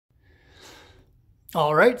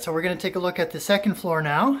All right, so we're going to take a look at the second floor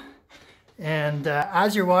now. And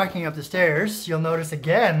as you're walking up the stairs, you'll notice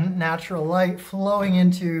again natural light flowing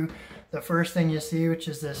into the first thing you see, which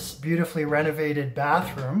is this beautifully renovated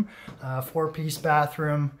bathroom, four-piece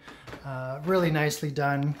bathroom, really nicely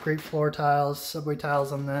done. Great floor tiles, subway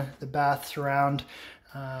tiles on the bath surround,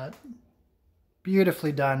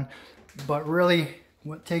 beautifully done. But really,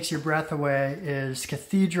 what takes your breath away is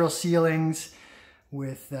cathedral ceilings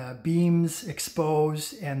with beams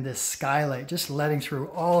exposed and this skylight just letting through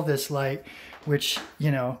all this light, which, you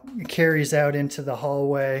know, carries out into the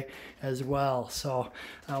hallway as well. So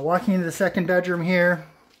walking into the second bedroom here,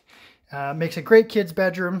 makes a great kid's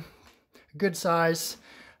bedroom, good size.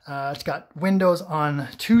 It's got windows on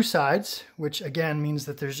two sides, which again means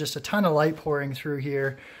that there's just a ton of light pouring through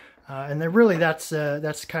here. And then really that's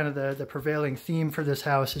kind of the prevailing theme for this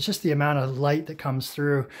house. It's just the amount of light that comes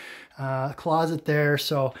through. Closet there,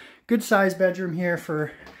 so good size bedroom here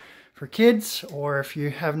for kids, or if you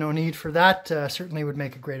have no need for that, certainly would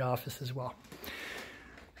make a great office as well.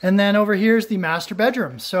 And then over here is the master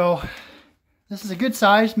bedroom. So this is a good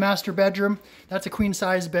sized master bedroom. That's a queen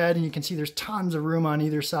size bed, and you can see there's tons of room on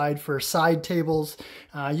either side for side tables.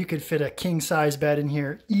 You could fit a king size bed in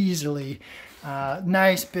here easily.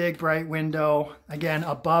 Nice big bright window, again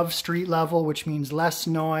above street level, which means less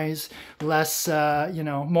noise, less you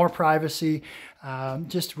know, more privacy.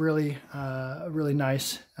 Just really really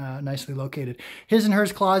nice, nicely located. His and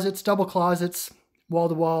hers closets, double closets, wall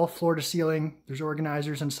to wall, floor to ceiling. There's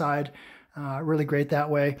organizers inside. Really great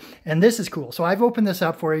that way. And this is cool. So I've opened this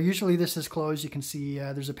up for you. Usually this is closed. You can see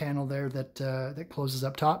there's a panel there that closes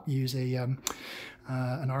up top. You use an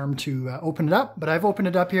arm to open it up, but I've opened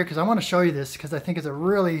it up here because I want to show you this, because I think it's a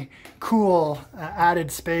really cool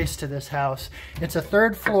added space to this house. It's a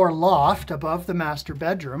third floor loft above the master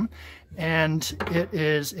bedroom, and it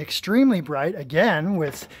is extremely bright, again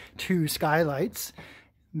with two skylights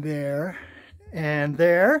there and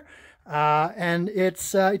there. And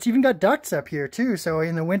it's even got ducts up here too. So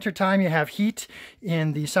in the winter time you have heat,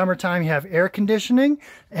 in the summertime you have air conditioning,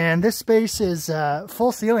 and this space is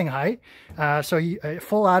full ceiling height. So a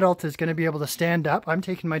full adult is going to be able to stand up. I'm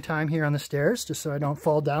taking my time here on the stairs just so I don't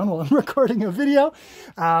fall down while I'm recording a video.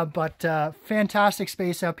 But fantastic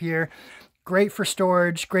space up here. Great for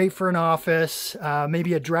storage, great for an office,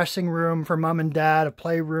 maybe a dressing room for mom and dad, a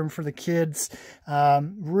playroom for the kids.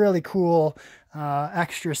 Really cool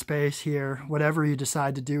extra space here, whatever you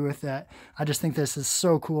decide to do with it. I just think this is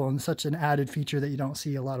so cool and such an added feature that you don't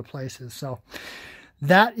see a lot of places. So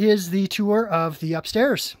that is the tour of the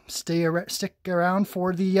upstairs. Stick around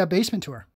for the basement tour.